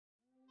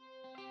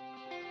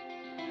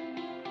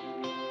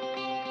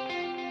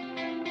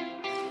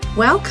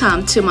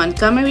Welcome to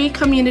Montgomery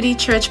Community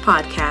Church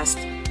Podcast.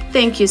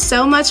 Thank you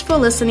so much for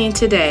listening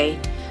today.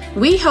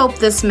 We hope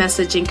this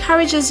message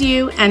encourages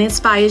you and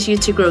inspires you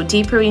to grow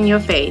deeper in your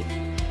faith.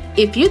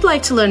 If you'd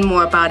like to learn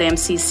more about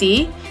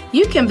MCC,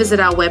 you can visit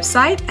our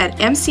website at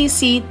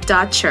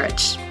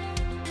mcc.church.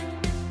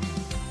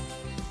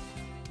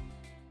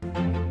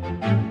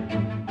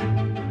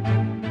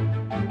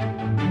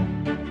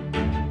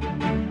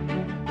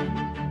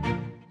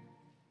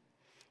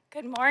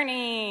 Good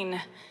morning.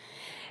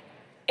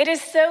 It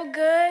is so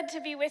good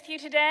to be with you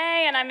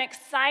today, and I'm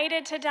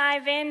excited to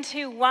dive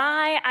into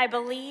why I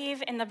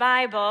believe in the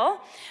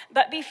Bible.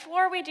 But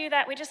before we do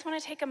that, we just want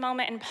to take a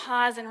moment and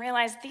pause and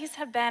realize these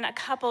have been a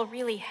couple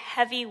really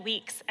heavy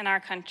weeks in our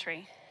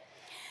country.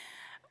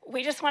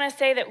 We just want to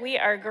say that we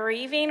are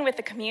grieving with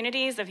the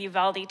communities of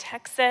Uvalde,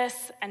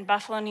 Texas, and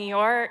Buffalo, New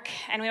York,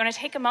 and we want to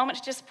take a moment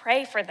to just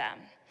pray for them.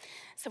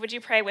 So would you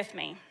pray with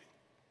me?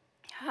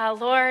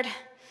 Lord,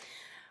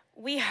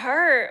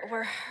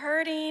 we're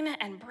hurting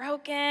and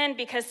broken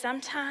because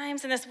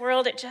sometimes in this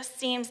world it just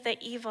seems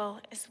that evil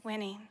is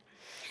winning.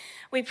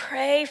 We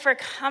pray for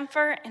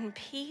comfort and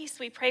peace.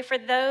 We pray for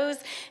those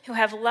who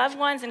have loved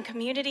ones and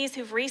communities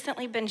who've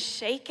recently been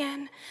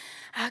shaken.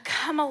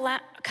 Come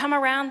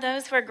around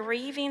those who are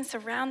grieving.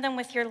 Surround them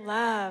with your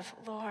love,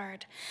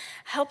 Lord.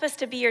 Help us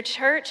to be your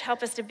church.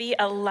 Help us to be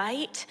a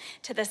light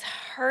to this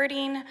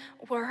hurting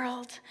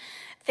world.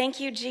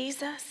 Thank you,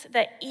 Jesus,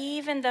 that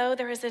even though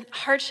there is a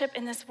hardship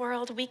in this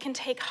world, we can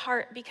take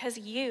heart because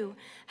you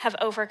have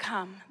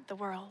overcome the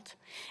world.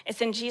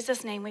 It's in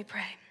Jesus' name we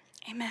pray.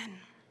 Amen.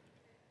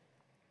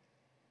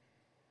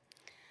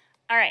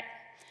 All right.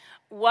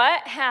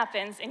 What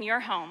happens in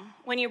your home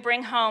when you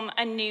bring home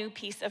a new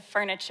piece of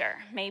furniture?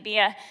 Maybe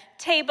a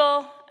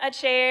table, a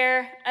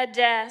chair, a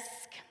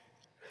desk.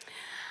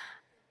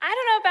 I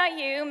don't know about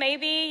you,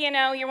 maybe,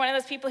 you're one of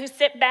those people who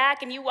sit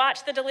back and you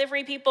watch the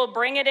delivery people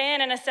bring it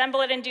in and assemble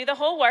it and do the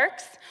whole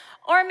works.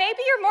 Or maybe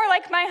you're more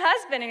like my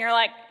husband and you're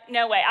like,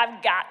 no way,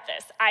 I've got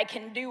this, I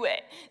can do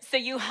it. So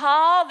you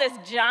haul this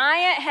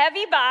giant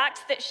heavy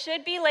box that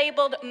should be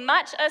labeled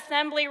much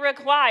assembly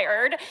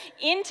required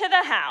into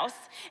the house,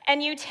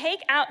 and you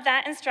take out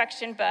that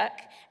instruction book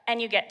and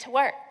you get to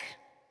work.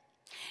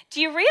 Do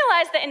you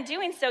realize that in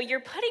doing so, you're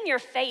putting your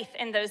faith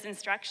in those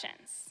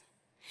instructions?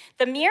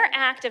 The mere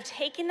act of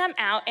taking them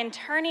out and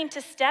turning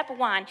to step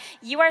one,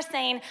 you are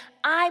saying,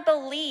 I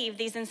believe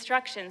these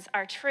instructions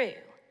are true.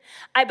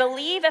 I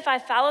believe if I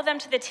follow them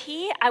to the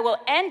T, I will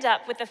end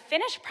up with the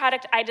finished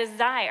product I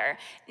desire,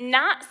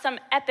 not some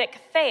epic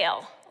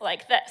fail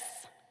like this.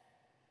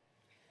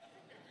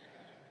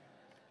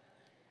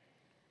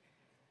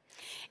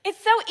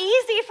 It's so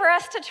easy for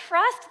us to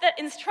trust that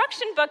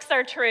instruction books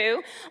are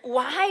true.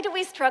 Why do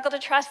we struggle to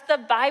trust the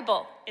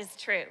Bible is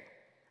true?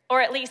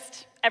 Or at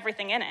least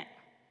everything in it.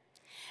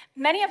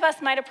 Many of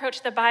us might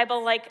approach the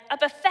Bible like a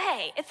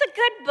buffet. It's a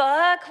good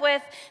book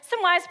with some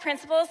wise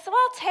principles, so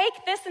I'll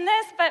take this and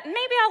this, but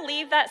maybe I'll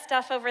leave that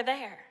stuff over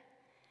there.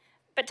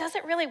 But does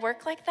it really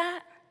work like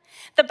that?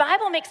 The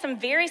Bible makes some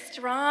very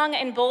strong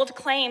and bold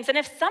claims, and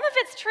if some of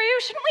it's true,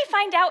 shouldn't we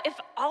find out if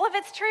all of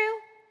it's true?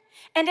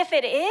 And if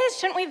it is,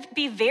 shouldn't we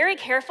be very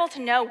careful to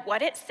know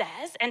what it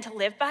says and to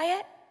live by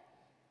it?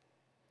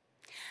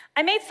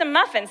 I made some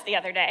muffins the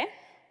other day.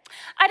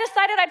 I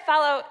decided I'd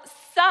follow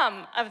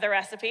some of the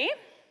recipe.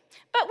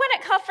 But when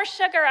it called for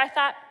sugar, I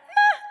thought,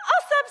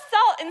 I'll sub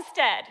salt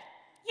instead.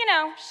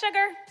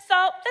 Sugar,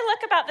 salt, they look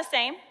about the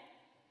same.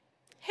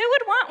 Who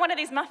would want one of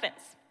these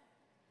muffins?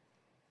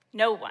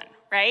 No one,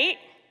 right?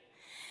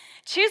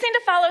 Choosing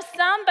to follow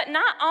some, but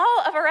not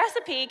all of a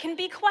recipe can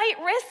be quite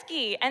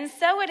risky, and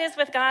so it is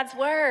with God's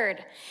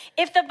word.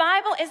 If the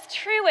Bible is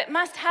true, it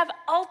must have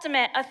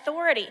ultimate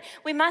authority.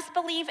 We must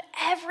believe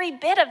every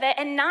bit of it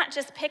and not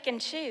just pick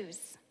and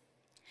choose.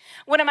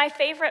 One of my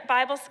favorite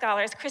Bible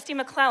scholars, Christy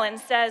McClellan,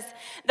 says,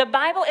 the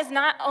Bible is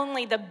not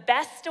only the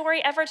best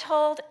story ever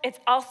told, it's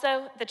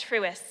also the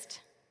truest.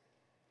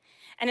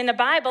 And in the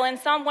Bible, in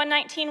Psalm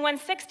 119,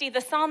 160,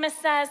 the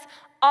psalmist says,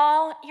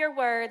 all your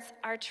words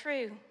are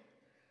true.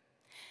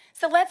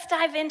 So let's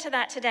dive into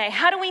that today.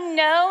 How do we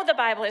know the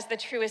Bible is the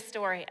truest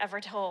story ever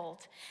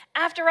told?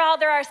 After all,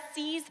 there are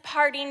seas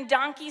parting,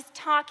 donkeys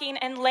talking,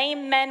 and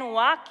lame men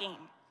walking.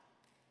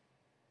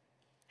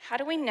 How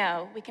do we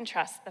know we can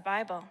trust the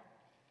Bible?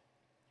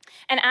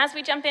 And as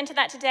we jump into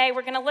that today,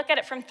 we're going to look at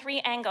it from three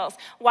angles.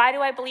 Why do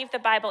I believe the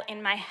Bible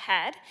in my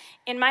head,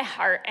 in my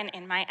heart, and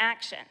in my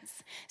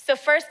actions? So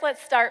first,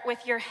 let's start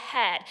with your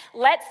head.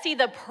 Let's see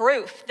the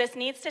proof. This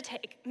needs to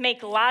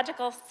make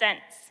logical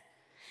sense.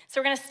 So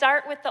we're going to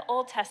start with the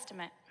Old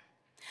Testament.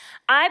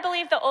 I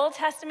believe the Old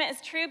Testament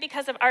is true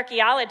because of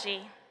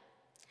archaeology.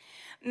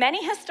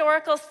 Many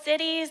historical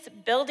cities,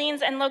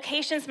 buildings, and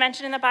locations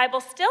mentioned in the Bible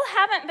still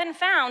haven't been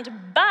found,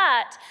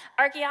 but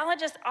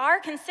archaeologists are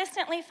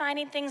consistently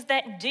finding things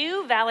that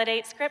do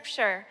validate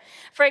Scripture.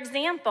 For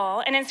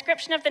example, an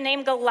inscription of the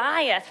name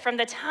Goliath from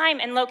the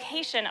time and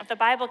location of the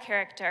Bible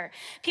character.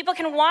 People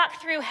can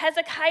walk through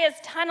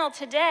Hezekiah's tunnel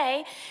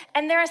today,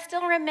 and there are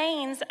still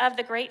remains of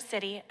the great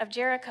city of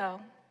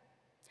Jericho.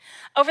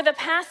 Over the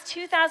past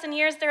 2,000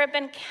 years, there have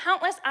been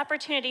countless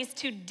opportunities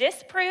to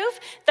disprove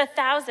the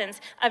thousands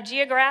of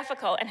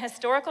geographical and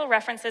historical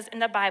references in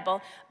the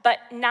Bible, but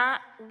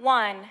not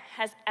one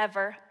has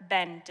ever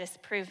been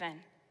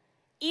disproven,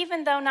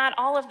 even though not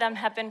all of them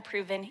have been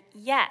proven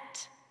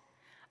yet.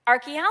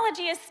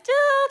 Archaeology is still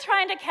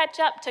trying to catch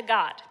up to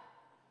God.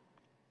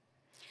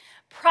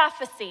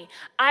 Prophecy.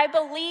 I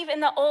believe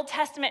in the Old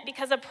Testament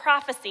because of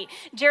prophecy.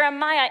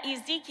 Jeremiah,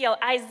 Ezekiel,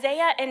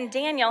 Isaiah, and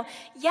Daniel,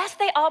 yes,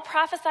 they all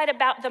prophesied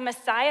about the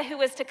Messiah who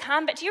was to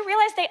come, but do you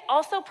realize they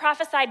also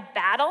prophesied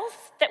battles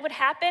that would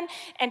happen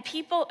and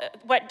people,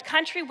 what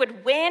country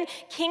would win,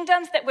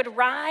 kingdoms that would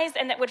rise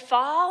and that would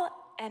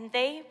fall, and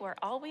they were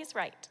always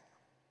right.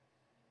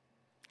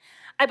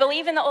 I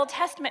believe in the Old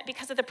Testament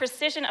because of the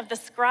precision of the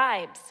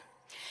scribes.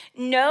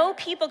 No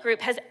people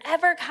group has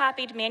ever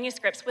copied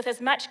manuscripts with as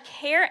much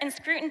care and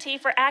scrutiny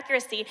for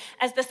accuracy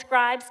as the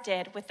scribes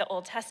did with the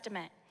Old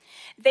Testament.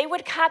 They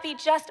would copy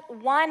just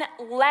one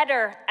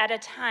letter at a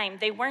time.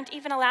 They weren't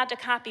even allowed to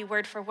copy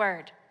word for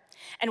word.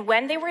 And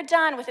when they were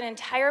done with an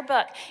entire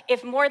book,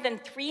 if more than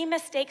 3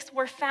 mistakes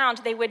were found,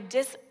 they would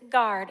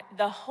discard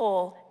the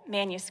whole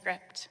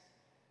manuscript.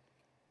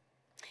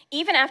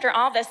 Even after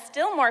all this,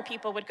 still more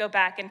people would go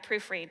back and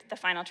proofread the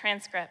final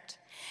transcript.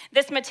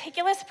 This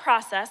meticulous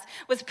process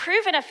was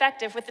proven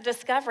effective with the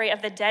discovery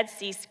of the Dead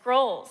Sea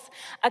Scrolls.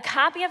 A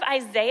copy of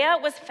Isaiah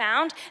was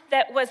found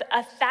that was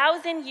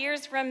 1,000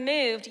 years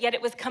removed, yet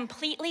it was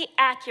completely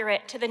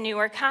accurate to the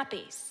newer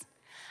copies.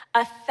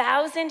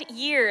 1,000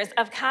 years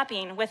of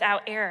copying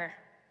without error.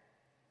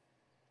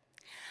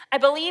 I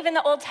believe in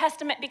the Old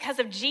Testament because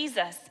of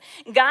Jesus.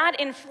 God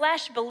in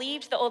flesh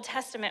believed the Old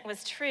Testament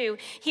was true.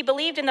 He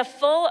believed in the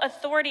full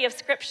authority of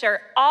Scripture.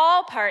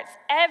 All parts,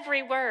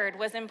 every word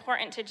was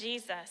important to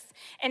Jesus.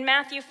 In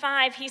Matthew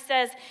 5, he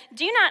says,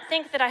 "Do not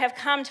think that I have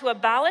come to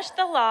abolish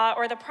the law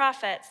or the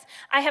prophets.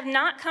 I have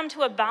not come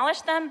to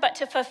abolish them, but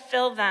to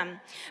fulfill them.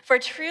 For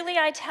truly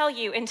I tell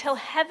you, until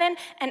heaven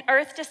and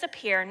earth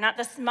disappear, not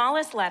the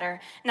smallest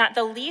letter, not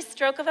the least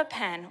stroke of a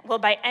pen will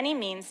by any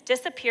means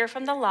disappear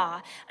from the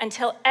law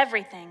until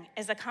everything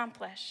is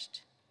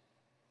accomplished."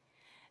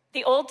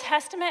 The Old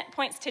Testament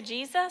points to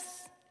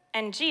Jesus,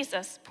 and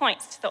Jesus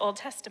points to the Old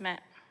Testament.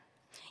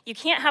 You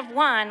can't have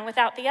one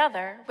without the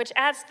other, which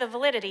adds to the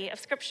validity of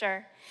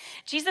Scripture.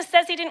 Jesus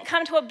says he didn't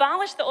come to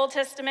abolish the Old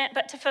Testament,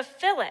 but to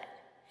fulfill it.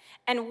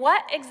 And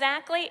what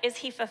exactly is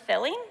he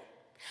fulfilling?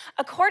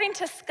 According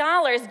to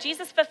scholars,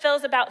 Jesus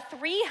fulfills about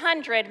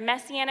 300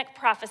 messianic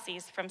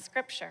prophecies from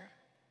Scripture.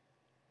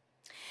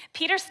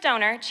 Peter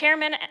Stoner,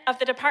 chairman of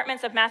the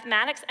departments of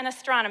mathematics and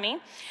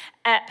astronomy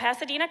at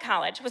Pasadena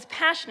College, was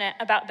passionate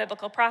about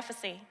biblical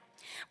prophecy.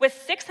 With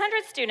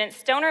 600 students,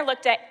 Stoner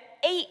looked at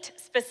 8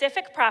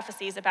 specific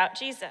prophecies about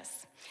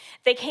Jesus.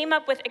 They came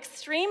up with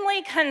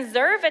extremely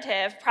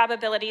conservative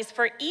probabilities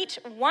for each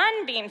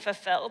one being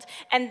fulfilled,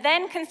 and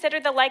then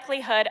considered the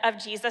likelihood of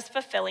Jesus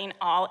fulfilling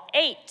all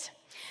 8.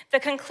 The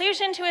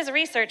conclusion to his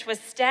research was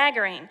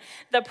staggering.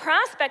 The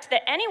prospect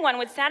that anyone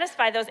would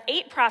satisfy those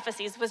 8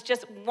 prophecies was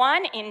just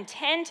 1 in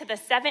 10 to the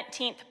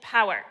 17th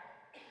power.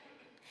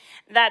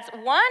 That's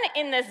 1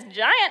 in this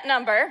giant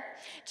number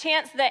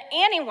chance that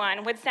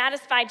anyone would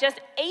satisfy just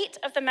 8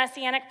 of the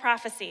messianic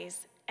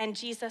prophecies, and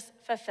Jesus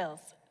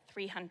fulfills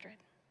 300.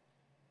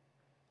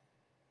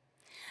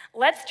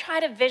 Let's try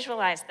to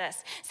visualize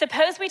this.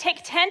 Suppose we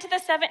take 10 to the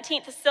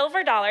 17th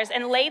silver dollars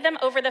and lay them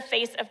over the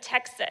face of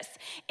Texas.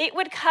 It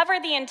would cover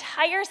the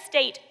entire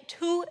state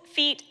 2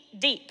 feet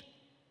deep.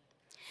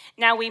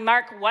 Now we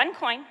mark 1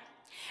 coin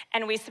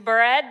and we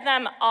spread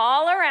them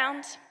all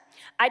around.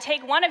 I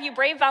take one of you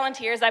brave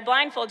volunteers, I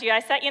blindfold you, I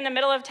set you in the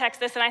middle of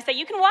Texas, and I say,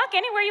 you can walk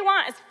anywhere you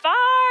want, as far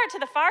to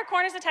the far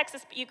corners of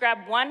Texas, but you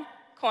grab 1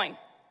 coin.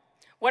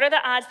 What are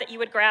the odds that you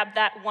would grab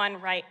that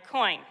 1 right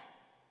coin?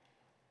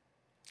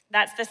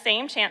 That's the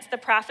same chance the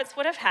prophets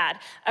would have had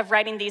of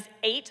writing these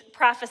 8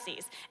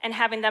 prophecies and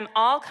having them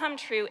all come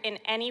true in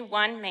any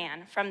one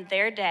man from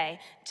their day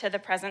to the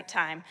present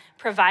time,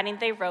 providing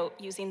they wrote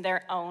using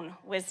their own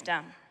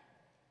wisdom.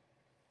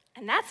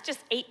 And that's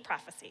just 8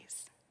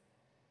 prophecies.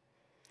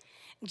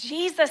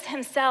 Jesus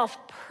himself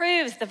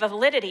proves the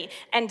validity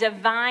and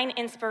divine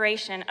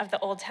inspiration of the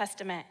Old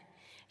Testament.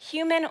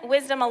 Human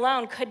wisdom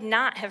alone could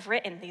not have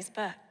written these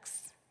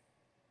books.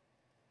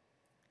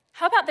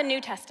 How about the New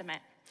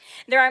Testament?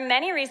 There are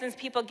many reasons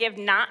people give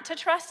not to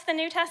trust the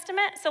New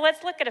Testament, so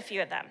let's look at a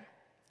few of them.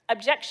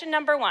 Objection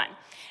number 1,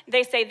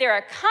 they say there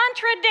are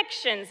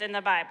contradictions in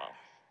the Bible.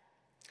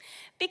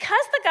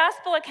 Because the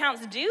gospel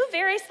accounts do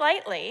vary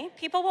slightly,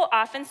 people will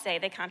often say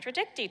they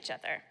contradict each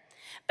other.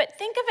 But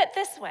think of it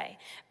this way.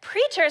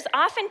 Preachers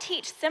often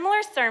teach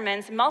similar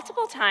sermons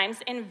multiple times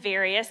in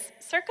various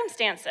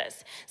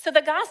circumstances. So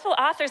the gospel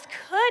authors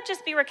could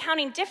just be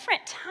recounting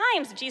different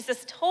times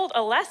Jesus told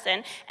a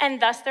lesson,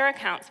 and thus their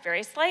accounts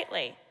vary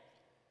slightly.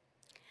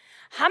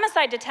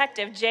 Homicide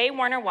detective J.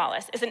 Warner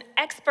Wallace is an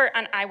expert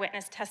on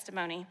eyewitness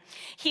testimony.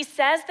 He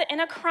says that in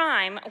a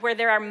crime where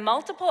there are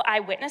multiple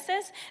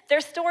eyewitnesses,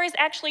 their stories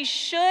actually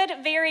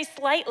should vary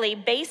slightly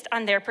based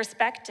on their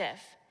perspective.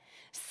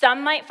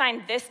 Some might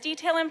find this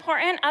detail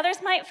important,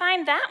 others might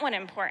find that one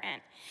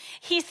important.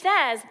 He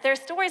says their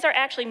stories are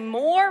actually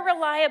more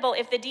reliable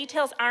if the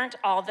details aren't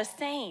all the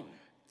same.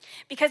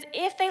 Because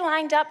if they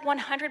lined up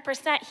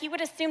 100%, he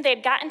would assume they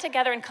had gotten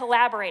together and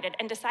collaborated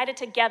and decided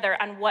together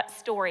on what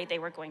story they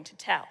were going to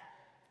tell.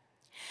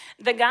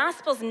 The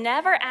Gospels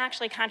never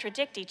actually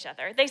contradict each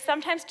other. They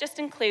sometimes just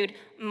include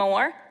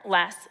more,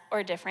 less,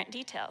 or different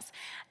details,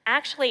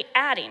 actually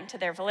adding to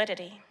their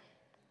validity.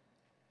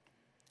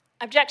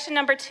 Objection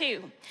number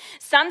 2.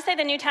 Some say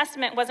the New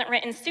Testament wasn't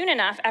written soon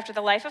enough after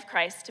the life of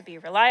Christ to be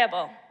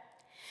reliable.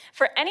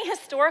 For any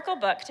historical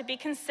book to be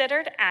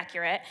considered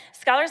accurate,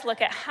 scholars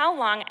look at how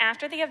long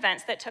after the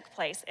events that took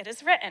place it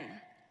is written.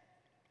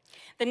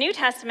 The New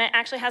Testament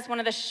actually has one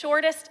of the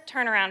shortest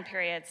turnaround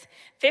periods,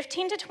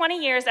 15 to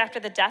 20 years after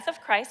the death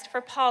of Christ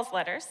for Paul's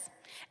letters,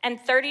 and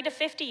 30 to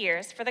 50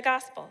 years for the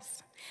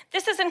Gospels.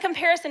 This is in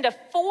comparison to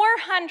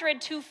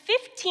 400 to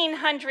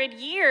 1,500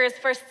 years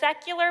for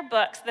secular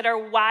books that are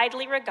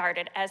widely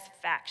regarded as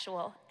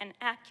factual and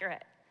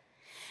accurate.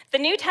 The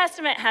New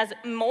Testament has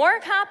more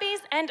copies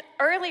and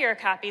earlier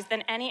copies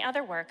than any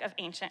other work of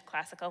ancient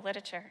classical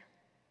literature.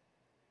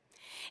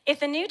 If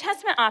the New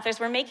Testament authors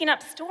were making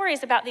up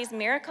stories about these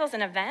miracles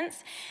and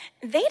events,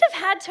 they'd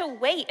have had to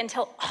wait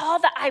until all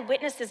the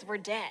eyewitnesses were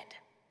dead.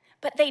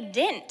 But they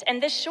didn't,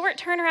 and this short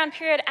turnaround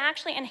period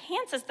actually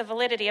enhances the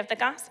validity of the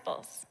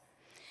Gospels.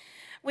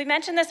 We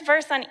mentioned this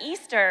verse on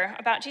Easter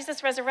about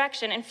Jesus'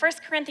 resurrection. In 1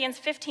 Corinthians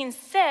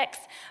 15:6,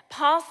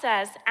 Paul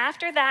says,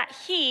 after that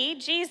he,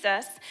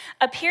 Jesus,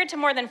 appeared to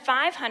more than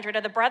 500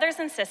 of the brothers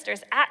and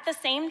sisters at the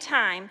same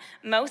time,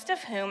 most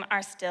of whom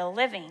are still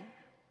living.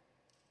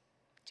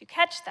 Did you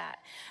catch that?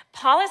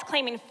 Paul is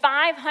claiming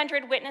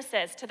 500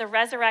 witnesses to the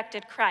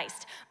resurrected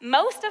Christ,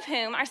 most of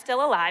whom are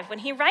still alive when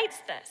he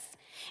writes this.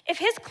 If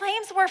his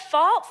claims were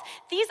false,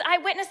 these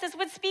eyewitnesses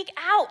would speak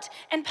out,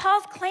 and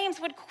Paul's claims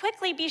would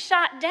quickly be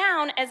shot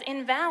down as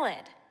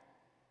invalid.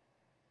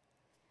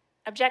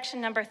 Objection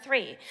number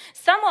 3.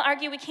 Some will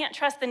argue we can't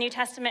trust the New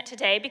Testament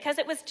today because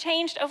it was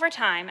changed over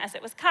time as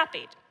it was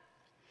copied.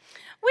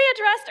 We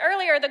addressed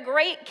earlier the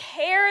great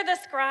care the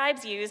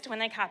scribes used when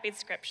they copied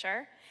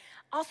Scripture.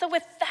 Also,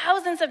 with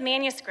thousands of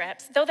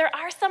manuscripts, though there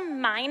are some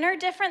minor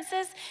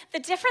differences, the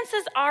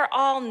differences are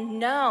all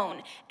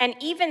known, and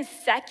even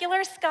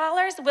secular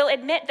scholars will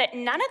admit that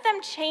none of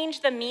them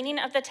change the meaning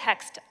of the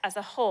text as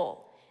a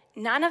whole.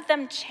 None of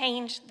them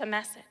change the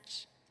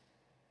message.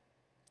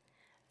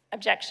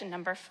 Objection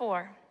number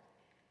 4.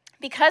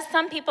 Because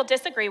some people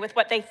disagree with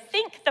what they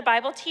think the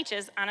Bible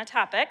teaches on a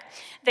topic,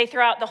 they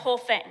throw out the whole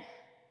thing.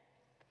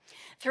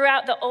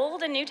 Throughout the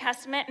Old and New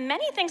Testament,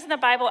 many things in the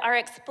Bible are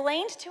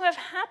explained to have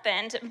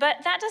happened, but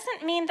that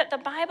doesn't mean that the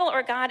Bible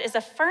or God is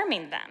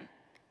affirming them.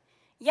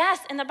 Yes,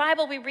 in the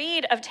Bible we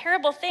read of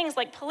terrible things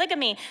like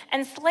polygamy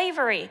and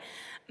slavery,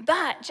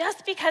 but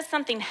just because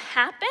something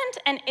happened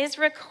and is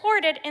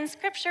recorded in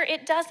Scripture,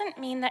 it doesn't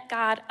mean that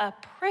God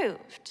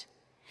approved.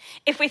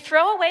 If we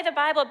throw away the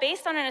Bible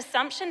based on an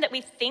assumption that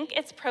we think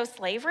it's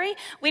pro-slavery,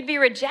 we'd be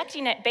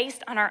rejecting it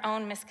based on our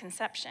own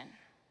misconception.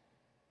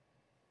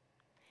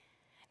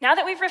 Now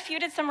that we've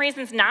refuted some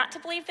reasons not to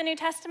believe the New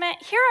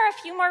Testament, here are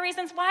a few more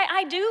reasons why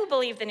I do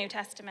believe the New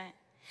Testament.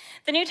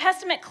 The New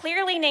Testament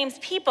clearly names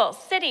people,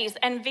 cities,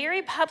 and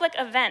very public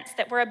events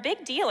that were a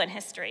big deal in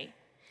history.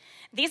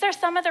 These are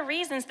some of the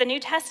reasons the New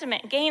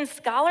Testament gains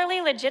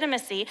scholarly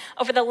legitimacy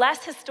over the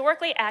less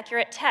historically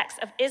accurate texts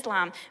of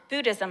Islam,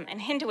 Buddhism,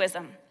 and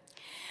Hinduism.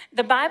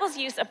 The Bible's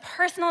use of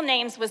personal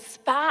names was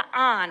spot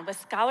on with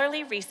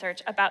scholarly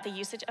research about the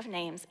usage of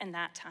names in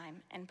that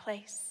time and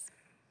place.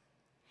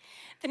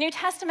 The New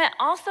Testament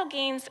also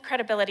gains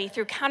credibility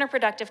through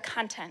counterproductive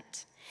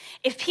content.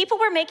 If people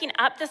were making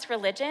up this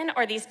religion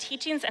or these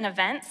teachings and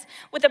events,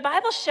 would the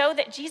Bible show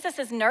that Jesus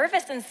is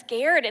nervous and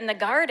scared in the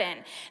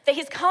garden, that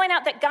he's calling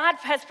out that God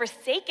has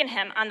forsaken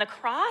him on the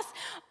cross,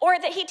 or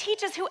that he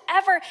teaches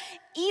whoever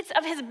eats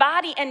of his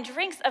body and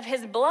drinks of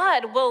his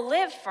blood will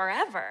live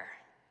forever?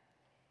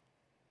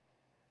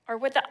 Or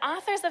would the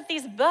authors of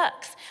these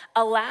books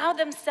allow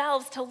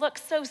themselves to look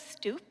so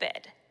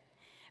stupid?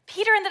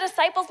 Peter and the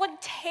disciples look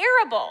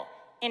terrible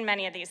in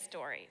many of these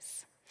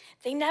stories.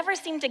 They never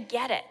seem to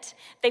get it.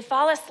 They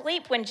fall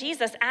asleep when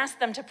Jesus asks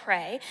them to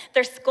pray.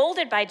 They're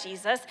scolded by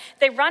Jesus.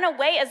 They run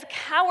away as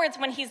cowards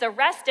when he's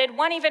arrested.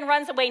 One even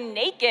runs away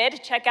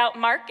naked. Check out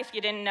Mark if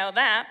you didn't know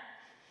that.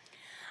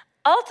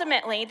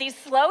 Ultimately, these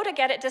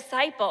slow-to-get-it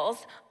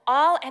disciples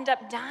all end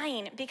up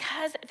dying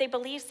because they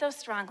believe so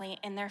strongly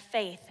in their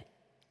faith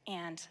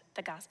and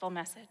the gospel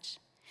message.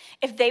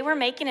 If they were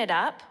making it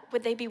up,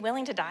 would they be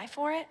willing to die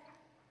for it?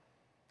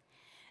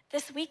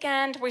 This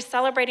weekend, we're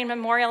celebrating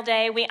Memorial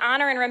Day. We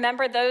honor and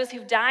remember those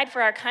who've died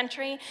for our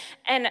country.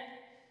 And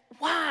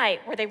why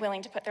were they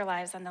willing to put their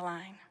lives on the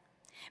line?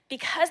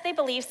 Because they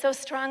believe so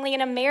strongly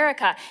in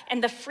America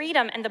and the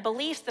freedom and the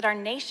beliefs that our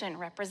nation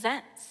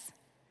represents.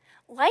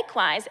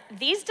 Likewise,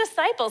 these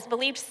disciples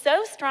believed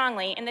so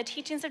strongly in the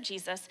teachings of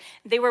Jesus,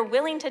 they were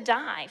willing to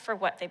die for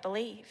what they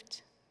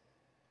believed.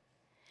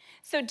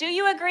 So do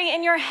you agree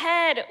in your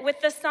head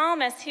with the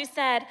psalmist who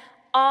said,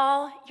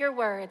 all your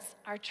words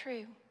are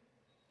true.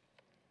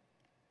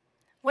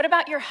 What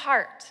about your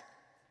heart?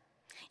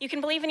 You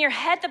can believe in your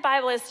head the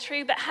Bible is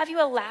true, but have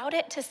you allowed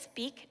it to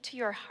speak to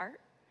your heart?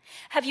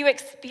 Have you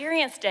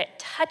experienced it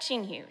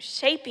touching you,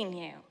 shaping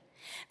you?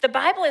 The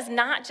Bible is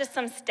not just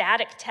some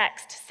static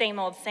text, same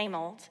old, same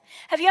old.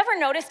 Have you ever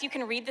noticed you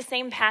can read the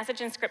same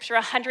passage in Scripture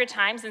 100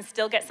 times and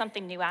still get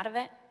something new out of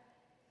it?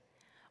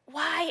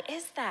 Why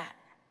is that?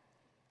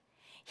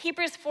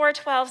 Hebrews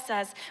 4:12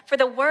 says, "For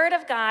the word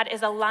of God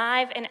is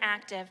alive and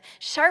active,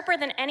 sharper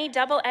than any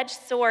double-edged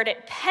sword.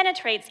 It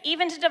penetrates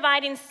even to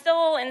dividing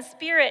soul and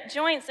spirit,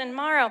 joints and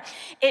marrow.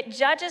 It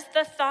judges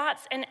the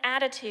thoughts and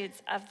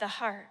attitudes of the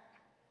heart."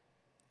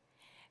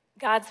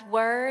 God's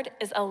word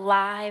is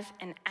alive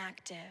and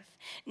active.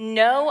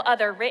 No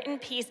other written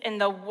piece in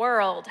the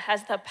world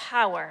has the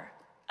power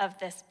of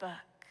this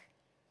book.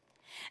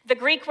 The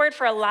Greek word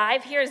for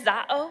alive here,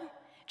 zao,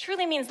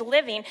 truly means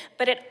living,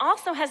 but it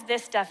also has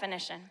this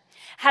definition: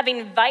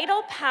 having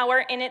vital power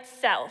in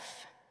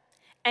itself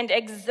and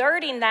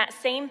exerting that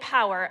same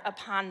power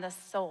upon the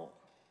soul.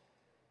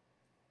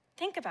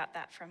 Think about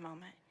that for a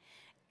moment.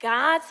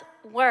 God's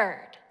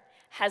word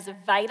has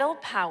vital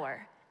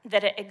power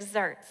that it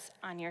exerts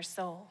on your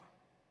soul.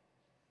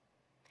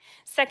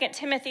 2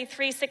 Timothy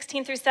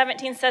 3:16 through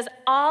 17 says,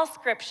 "All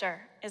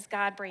scripture is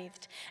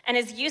God-breathed and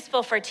is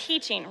useful for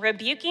teaching,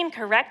 rebuking,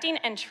 correcting,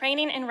 and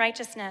training in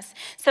righteousness,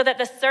 so that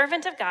the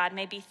servant of God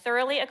may be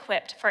thoroughly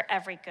equipped for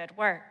every good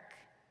work."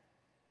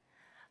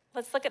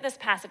 Let's look at this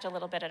passage a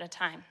little bit at a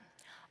time.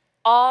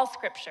 All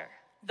scripture,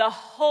 the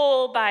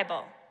whole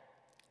Bible,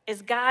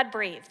 is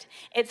God-breathed.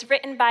 It's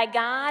written by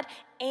God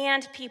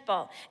and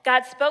people.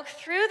 God spoke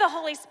through the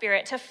Holy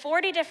Spirit to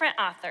 40 different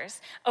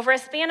authors over a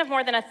span of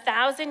more than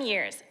 1,000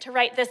 years to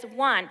write this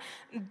one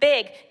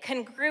big,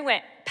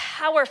 congruent,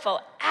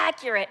 powerful,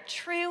 accurate,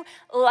 true,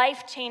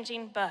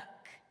 life-changing book.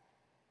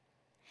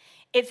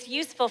 It's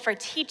useful for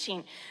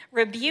teaching,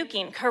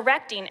 rebuking,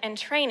 correcting, and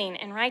training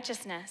in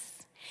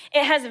righteousness.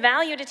 It has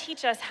value to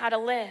teach us how to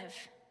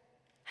live.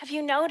 Have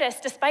you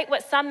noticed, despite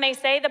what some may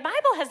say, the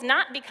Bible has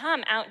not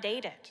become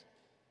outdated.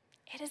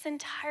 It is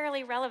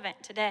entirely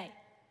relevant today.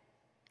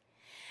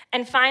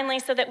 And finally,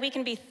 so that we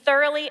can be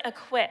thoroughly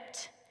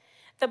equipped,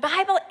 the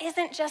Bible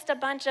isn't just a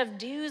bunch of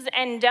do's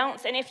and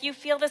don'ts. And if you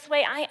feel this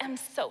way, I am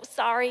so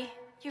sorry.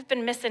 You've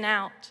been missing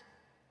out.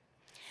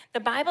 The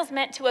Bible's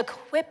meant to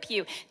equip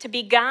you to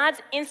be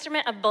God's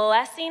instrument of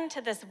blessing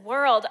to this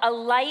world, a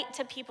light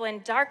to people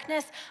in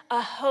darkness,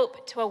 a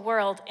hope to a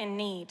world in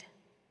need.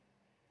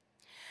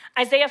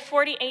 Isaiah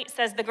 48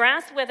 says, "The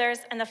grass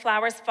withers and the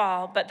flowers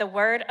fall, but the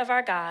word of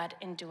our God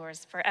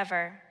endures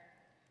forever."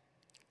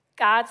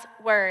 God's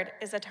word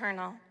is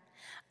eternal.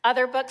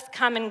 Other books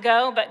come and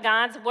go, but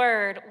God's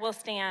word will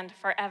stand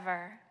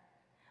forever.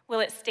 Will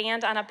it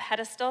stand on a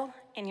pedestal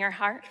in your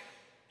heart?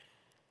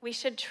 We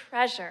should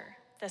treasure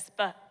this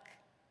book.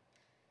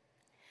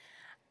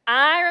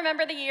 I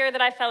remember the year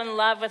that I fell in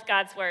love with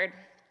God's word.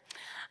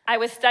 I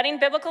was studying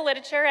biblical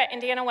literature at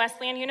Indiana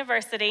Wesleyan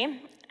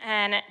University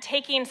and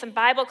taking some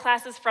Bible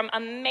classes from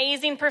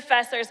amazing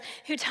professors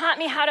who taught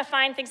me how to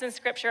find things in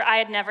Scripture I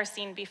had never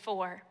seen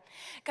before.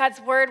 God's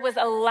word was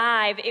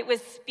alive. It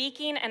was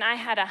speaking, and I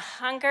had a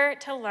hunger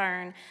to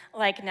learn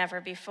like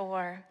never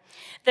before.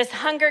 This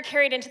hunger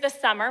carried into the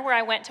summer, where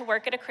I went to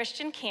work at a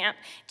Christian camp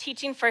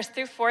teaching 1st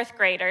through 4th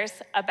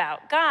graders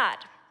about God.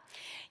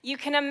 You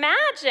can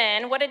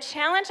imagine what a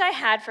challenge I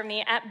had for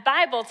me at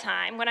Bible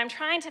time when I'm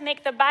trying to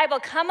make the Bible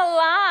come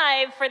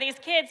alive for these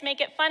kids,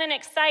 make it fun and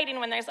exciting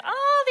when there's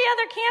all the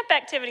other camp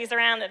activities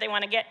around that they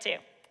want to get to.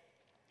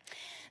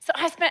 So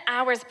I spent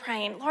hours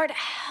praying, "Lord,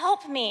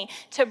 help me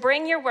to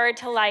bring your word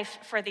to life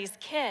for these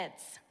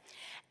kids."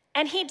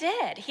 And he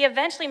did. He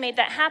eventually made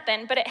that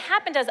happen, but it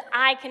happened as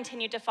I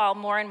continued to fall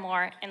more and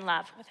more in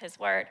love with his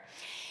word.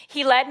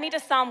 He led me to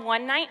Psalm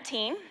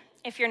 119.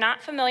 If you're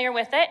not familiar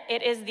with it,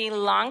 it is the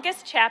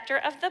longest chapter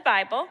of the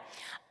Bible.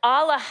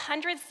 All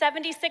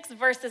 176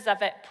 verses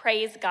of it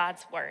praise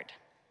God's word.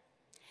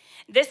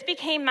 This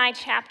became my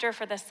chapter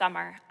for the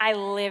summer. I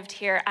lived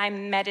here, I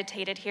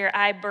meditated here,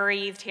 I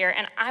breathed here,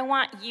 and I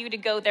want you to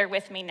go there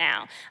with me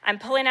now. I'm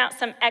pulling out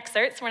some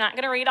excerpts. We're not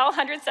going to read all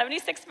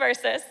 176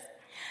 verses.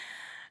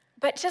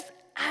 But just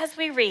as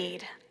we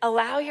read,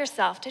 allow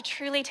yourself to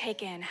truly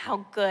take in how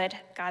good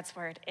God's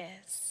word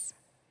is.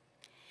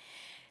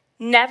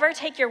 "Never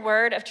take your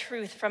word of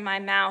truth from my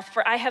mouth,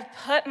 for I have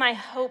put my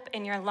hope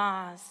in your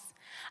laws.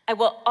 I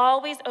will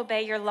always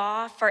obey your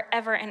law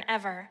forever and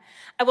ever.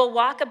 I will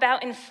walk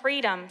about in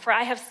freedom, for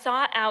I have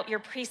sought out your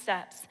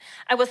precepts.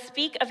 I will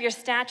speak of your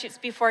statutes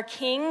before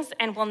kings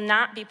and will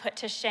not be put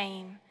to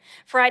shame.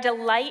 For I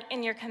delight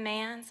in your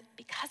commands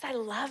because I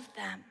love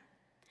them.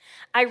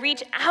 I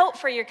reach out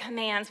for your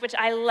commands, which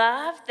I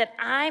love, that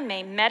I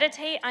may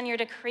meditate on your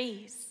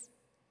decrees.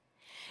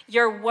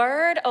 Your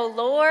word, O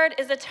Lord,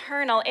 is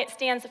eternal. It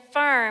stands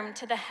firm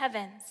to the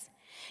heavens.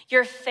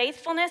 Your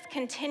faithfulness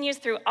continues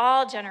through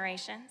all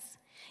generations.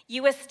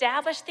 You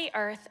establish the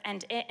earth,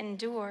 and it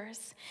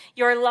endures.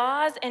 Your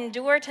laws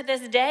endure to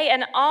this day,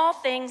 and all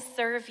things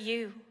serve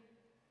you.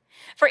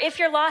 For if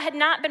your law had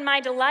not been my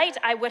delight,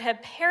 I would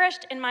have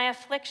perished in my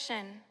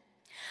affliction.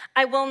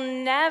 I will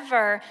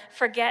never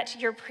forget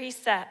your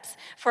precepts,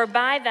 for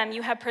by them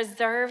you have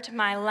preserved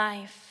my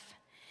life.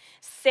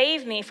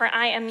 Save me, for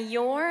I am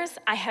yours.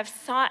 I have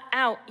sought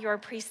out your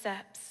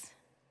precepts.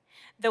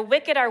 The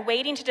wicked are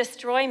waiting to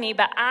destroy me,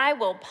 but I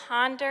will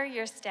ponder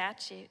your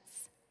statutes.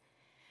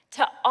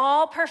 To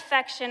all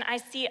perfection I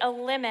see a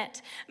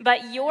limit,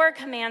 but your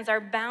commands are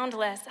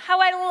boundless.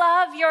 How I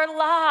love your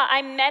law.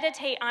 I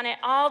meditate on it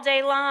all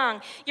day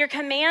long. Your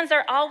commands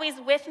are always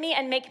with me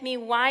and make me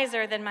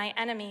wiser than my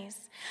enemies.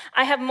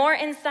 I have more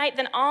insight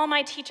than all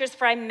my teachers,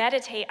 for I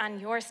meditate on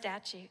your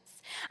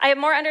statutes. I have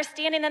more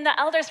understanding than the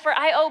elders, for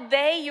I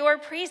obey your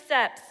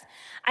precepts.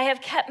 I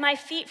have kept my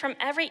feet from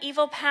every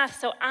evil path,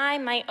 so I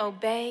might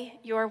obey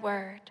your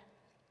word.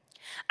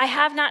 I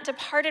have not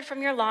departed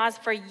from your laws,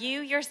 for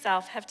you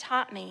yourself have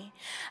taught me.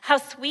 How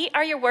sweet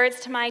are your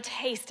words to my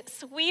taste,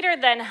 sweeter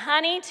than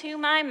honey to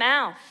my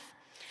mouth.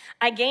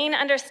 I gain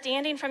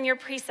understanding from your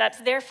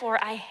precepts,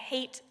 therefore I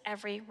hate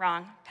every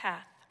wrong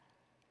path.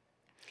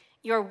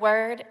 Your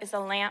word is a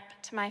lamp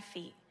to my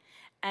feet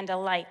and a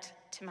light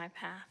to my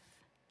path.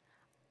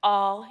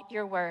 All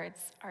your words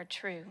are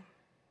true.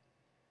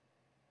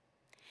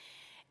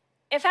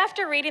 If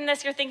after reading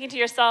this you're thinking to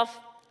yourself,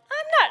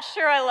 I'm not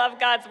sure I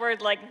love God's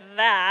word like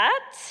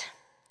that.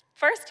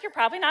 First, you're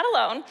probably not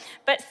alone.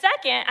 But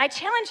second, I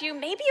challenge you,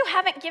 maybe you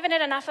haven't given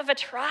it enough of a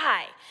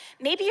try.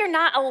 Maybe you're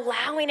not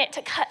allowing it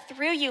to cut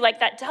through you like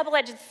that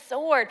double-edged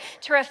sword,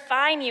 to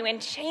refine you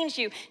and change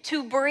you,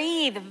 to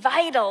breathe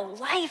vital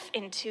life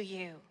into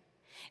you.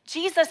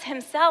 Jesus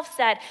himself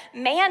said,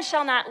 man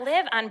shall not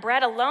live on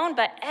bread alone,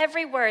 but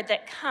every word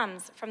that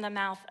comes from the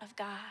mouth of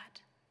God.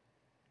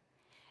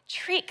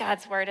 Treat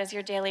God's word as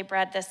your daily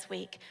bread this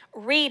week.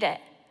 Read it.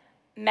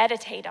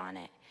 Meditate on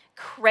it,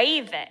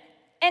 crave it,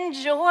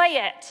 enjoy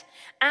it.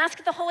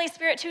 Ask the Holy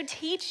Spirit to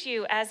teach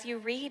you as you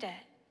read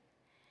it.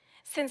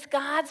 Since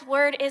God's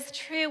word is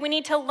true, we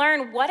need to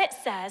learn what it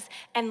says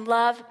and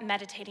love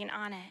meditating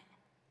on it.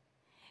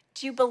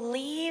 Do you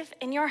believe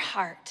in your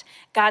heart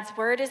God's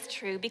word is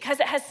true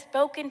because it has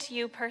spoken to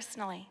you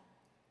personally?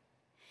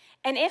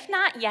 And if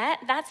not yet,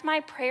 that's my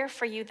prayer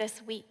for you this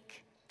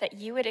week, that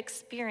you would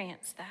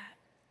experience that.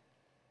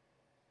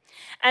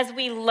 As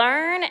we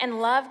learn and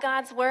love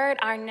God's word,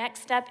 our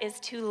next step is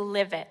to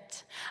live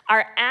it.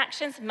 Our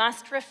actions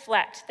must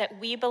reflect that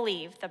we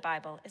believe the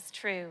Bible is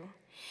true.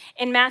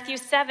 In Matthew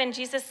 7,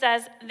 Jesus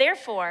says,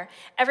 therefore,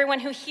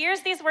 everyone who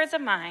hears these words of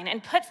mine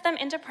and puts them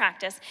into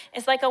practice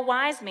is like a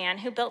wise man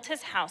who built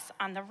his house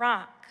on the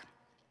rock.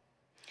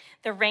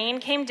 The rain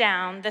came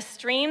down, the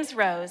streams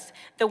rose,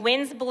 the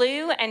winds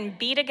blew and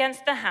beat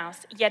against the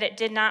house, yet it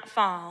did not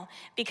fall,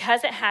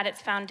 because it had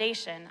its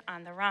foundation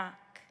on the rock.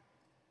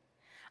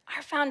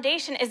 Our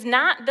foundation is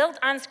not built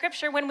on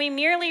Scripture when we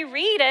merely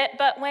read it,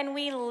 but when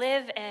we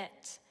live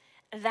it.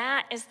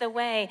 That is the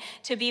way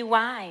to be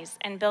wise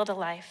and build a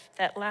life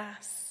that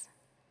lasts.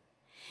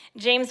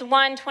 James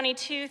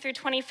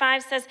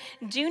 1:22-25 says,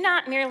 do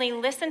not merely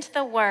listen to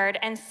the word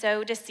and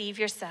so deceive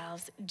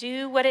yourselves.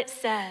 Do what it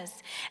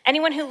says.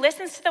 Anyone who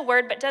listens to the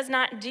word but does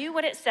not do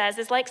what it says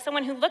is like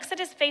someone who looks at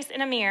his face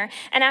in a mirror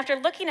and after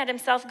looking at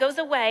himself goes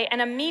away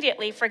and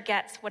immediately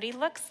forgets what he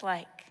looks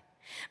like.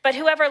 But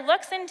whoever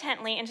looks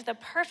intently into the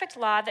perfect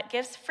law that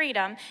gives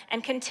freedom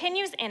and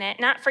continues in it,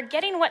 not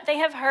forgetting what they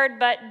have heard,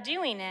 but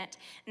doing it,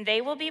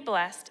 they will be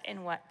blessed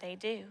in what they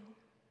do.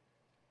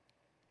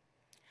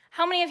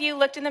 How many of you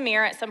looked in the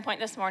mirror at some point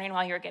this morning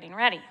while you were getting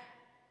ready?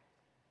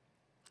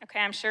 Okay,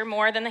 I'm sure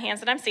more than the hands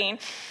that I'm seeing.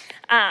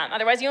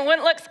 Otherwise, you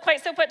wouldn't look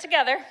quite so put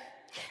together.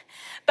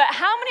 But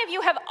how many of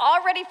you have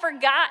already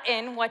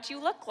forgotten what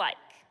you look like?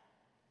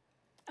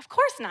 Of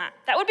course not.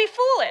 That would be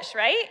foolish,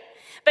 right?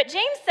 But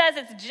James says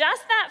it's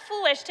just that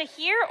foolish to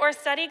hear or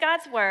study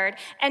God's word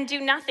and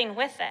do nothing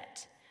with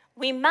it.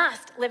 We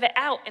must live it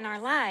out in our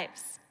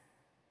lives.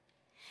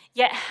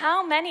 Yet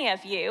how many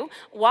of you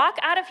walk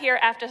out of here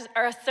after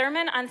a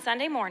sermon on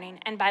Sunday morning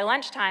and by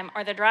lunchtime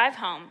or the drive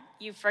home,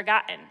 you've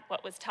forgotten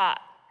what was taught?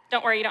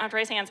 Don't worry, you don't have to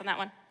raise hands on that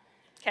one.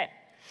 Okay.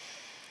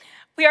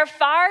 We are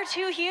far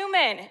too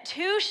human,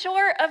 too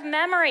short of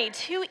memory,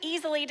 too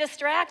easily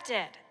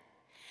distracted.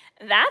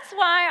 That's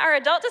why our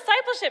adult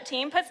discipleship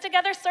team puts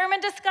together sermon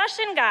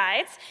discussion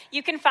guides.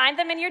 You can find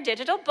them in your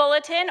digital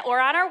bulletin or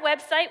on our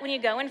website when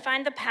you go and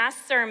find the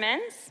past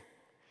sermons.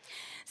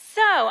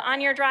 So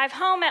on your drive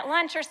home, at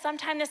lunch, or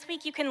sometime this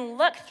week, you can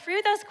look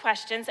through those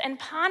questions and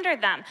ponder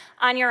them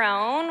on your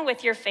own,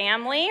 with your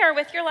family, or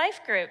with your life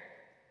group.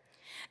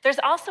 There's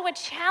also a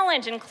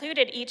challenge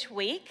included each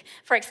week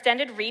for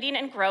extended reading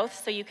and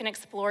growth so you can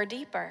explore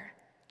deeper.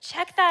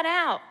 Check that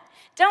out.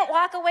 Don't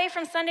walk away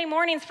from Sunday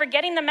mornings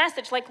forgetting the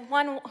message like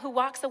one who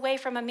walks away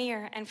from a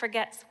mirror and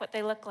forgets what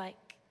they look like.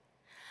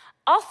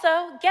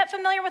 Also, get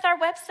familiar with our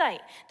website.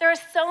 There are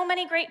so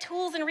many great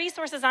tools and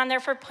resources on there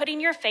for putting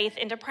your faith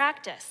into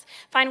practice.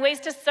 Find ways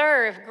to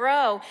serve,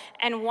 grow,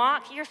 and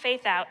walk your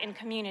faith out in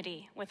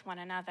community with one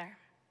another.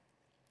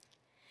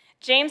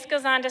 James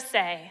goes on to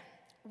say,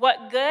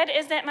 What good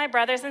is it, my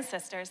brothers and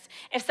sisters,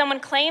 if someone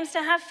claims to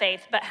have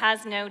faith but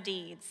has no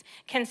deeds?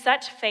 Can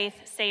such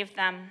faith save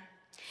them?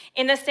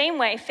 In the same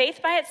way, faith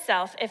by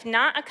itself, if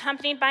not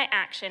accompanied by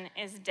action,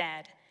 is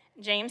dead.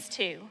 James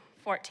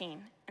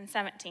 2:14 and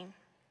 17.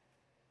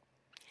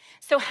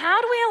 So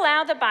how do we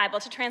allow the Bible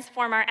to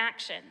transform our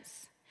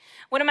actions?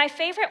 One of my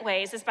favorite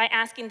ways is by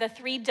asking the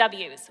 3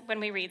 W's when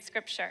we read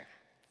Scripture.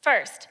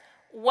 First,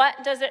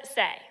 what does it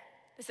say?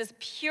 This is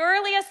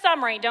purely a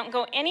summary. Don't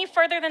go any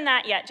further than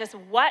that yet. Just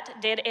what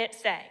did it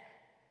say?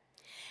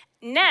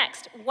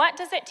 Next, what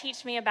does it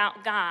teach me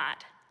about God?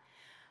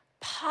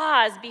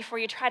 Pause before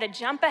you try to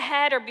jump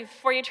ahead or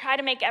before you try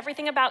to make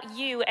everything about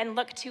you and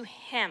look to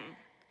Him.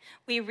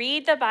 We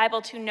read the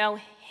Bible to know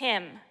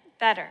Him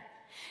better.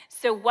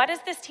 So what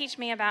does this teach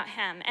me about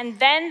Him? And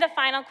then the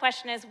final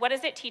question is, what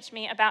does it teach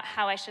me about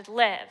how I should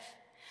live?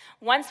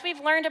 Once we've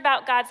learned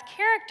about God's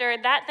character,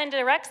 that then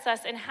directs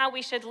us in how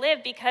we should live,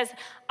 because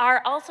our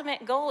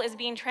ultimate goal is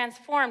being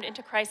transformed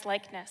into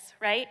Christ-likeness,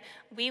 right?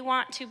 We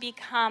want to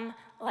become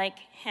like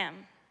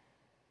Him.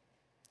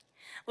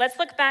 Let's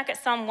look back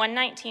at Psalm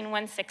 119,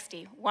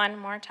 160 one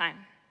more time.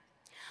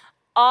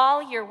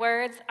 All your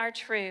words are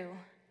true.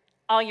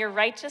 All your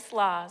righteous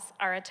laws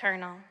are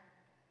eternal.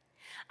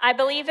 I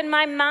believe in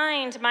my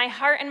mind, my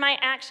heart, and my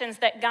actions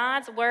that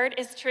God's word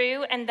is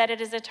true and that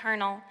it is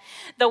eternal.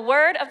 The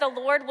word of the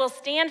Lord will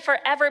stand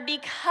forever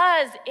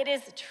because it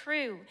is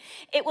true.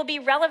 It will be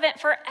relevant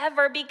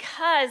forever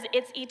because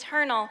it's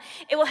eternal.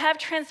 It will have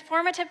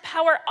transformative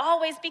power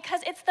always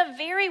because it's the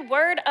very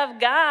word of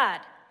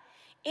God.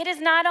 It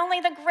is not only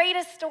the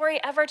greatest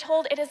story ever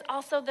told, it is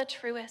also the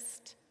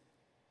truest.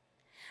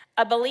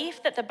 A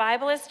belief that the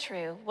Bible is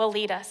true will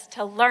lead us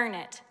to learn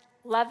it,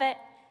 love it,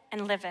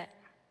 and live it.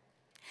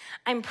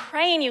 I'm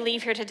praying you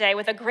leave here today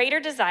with a greater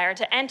desire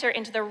to enter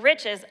into the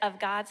riches of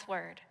God's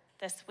word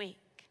this week.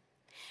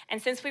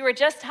 And since we were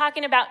just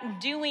talking about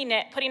doing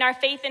it, putting our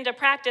faith into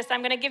practice,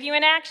 I'm going to give you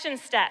an action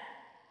step.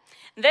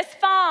 This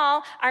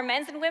fall, our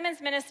men's and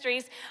women's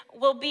ministries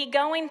will be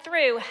going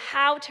through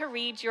how to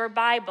read your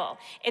Bible.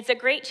 It's a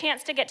great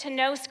chance to get to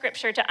know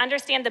Scripture, to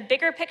understand the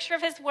bigger picture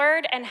of His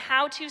Word, and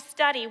how to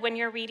study when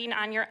you're reading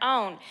on your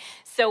own.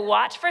 So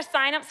watch for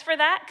signups for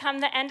that come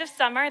the end of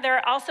summer. There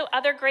are also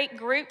other great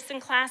groups and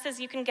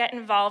classes you can get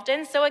involved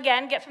in. So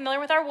again, get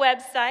familiar with our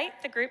website,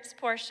 the groups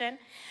portion.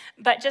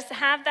 But just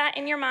have that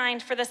in your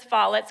mind for this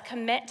fall. Let's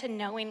commit to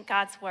knowing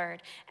God's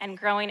Word and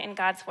growing in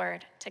God's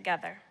Word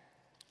together.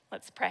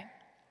 Let's pray.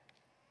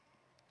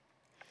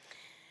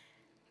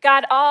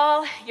 God,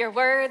 all your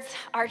words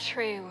are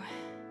true.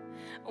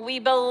 We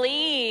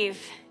believe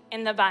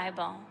in the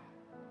Bible.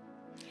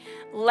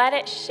 Let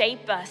it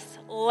shape us.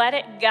 Let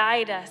it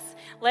guide us.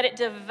 Let it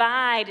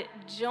divide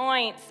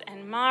joints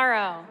and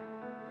marrow.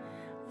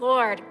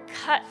 Lord,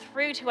 cut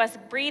through to us.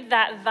 Breathe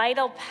that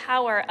vital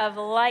power of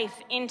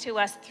life into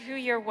us through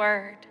your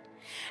word.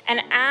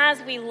 And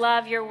as we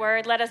love your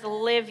word, let us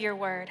live your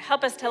word.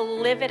 Help us to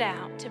live it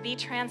out, to be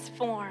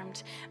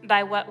transformed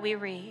by what we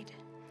read.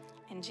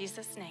 In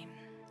Jesus' name.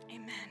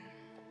 Amen.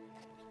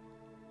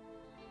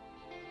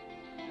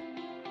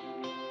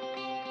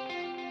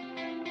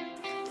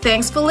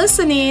 Thanks for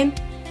listening.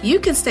 You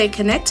can stay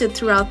connected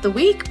throughout the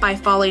week by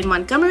following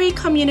Montgomery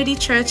Community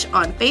Church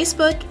on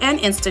Facebook and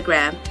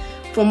Instagram.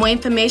 For more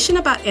information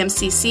about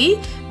MCC,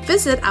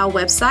 visit our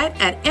website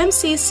at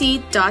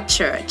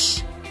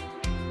mcc.church.